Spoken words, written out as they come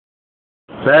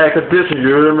Bad condition, you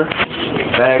hear me?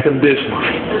 Bad condition.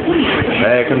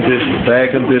 Bad condition. Bad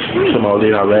condition. Come on,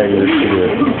 leave our regular shit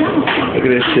here. Look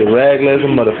at this shit. Regular as a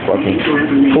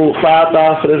motherfucking. Full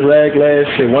 5,000 for this regular ass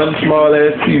shit. One small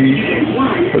ass TV.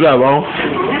 What's up, bro?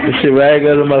 This shit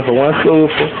regular as a motherfucker. One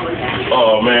sofa.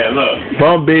 Oh, man, look.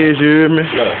 Bump beds, you hear me?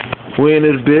 Look. We in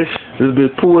this bitch. This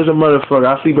bitch poor as a motherfucker.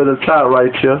 I sleep at the top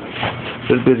right here.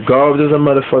 This bitch garbage as a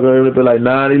motherfucker. It be like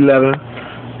 9-11.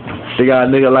 They got a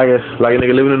nigga like a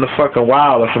nigga living in the fucking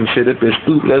wild or some shit. This bitch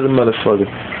stupid as a motherfucker.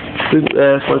 Stupid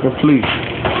ass fucking police.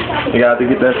 They got to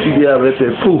get that CD out of it.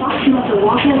 That poof.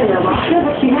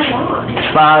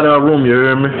 Spy in our room, you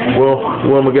hear me? Well,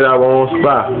 we're gonna get our own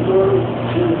spy.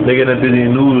 Nigga in that bitch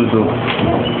eating noodles though.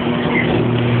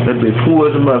 That bitch poor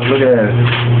as a motherfucker. Look at that.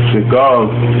 Shit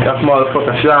garbage. That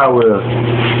motherfucking shower.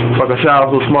 Fucking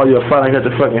shower so small you'll finally get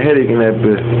the fucking headache in that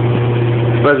bitch.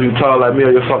 Especially if you tall like me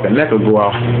or your fucking neck will go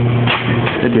off.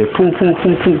 It did poo.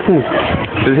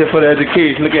 This here for the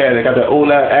education. Look at it. Got that old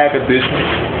ass air conditioner.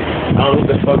 I don't know what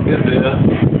the fuck this is.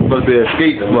 Supposed to be a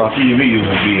skate block. TV used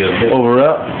to be a over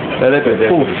up. That bitch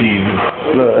poo. TV.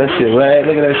 Look, that shit rag.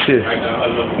 Look at that shit.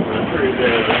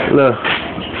 Look.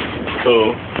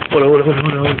 So. Hold on. What's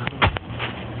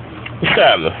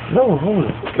happening? No, hold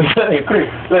on. Hey, quick.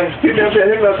 Get that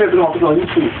shit. On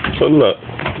YouTube. So look.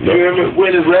 You hear me?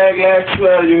 With this rag ass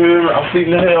sweater, you hear me? I'm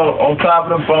sleeping the hell on top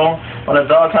of the phone. On the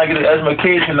dog trying to get his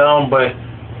education on, but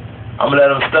I'm gonna let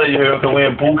him study, you hear me? Cause we're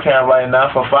in boot camp right now.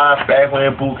 For 5 stacks,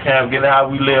 we're in boot camp, getting how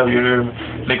we live, you hear me?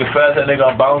 Nigga fast, that nigga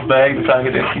on bounce back, they trying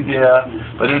to get that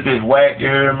CDL. But this bitch whack, you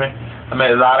hear me? I mean,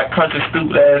 a lot of country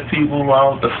stupid ass people, I don't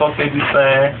know what the fuck they be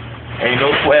saying. Ain't no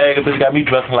swag, this bitch got me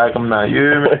dressing like I'm not, you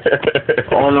hear me?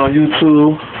 on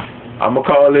YouTube, I'm gonna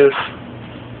call this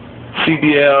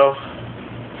CDL.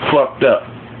 Fucked up.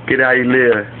 Get how you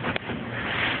live.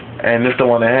 And this the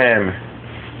one that had me.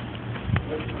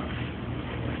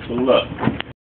 So look.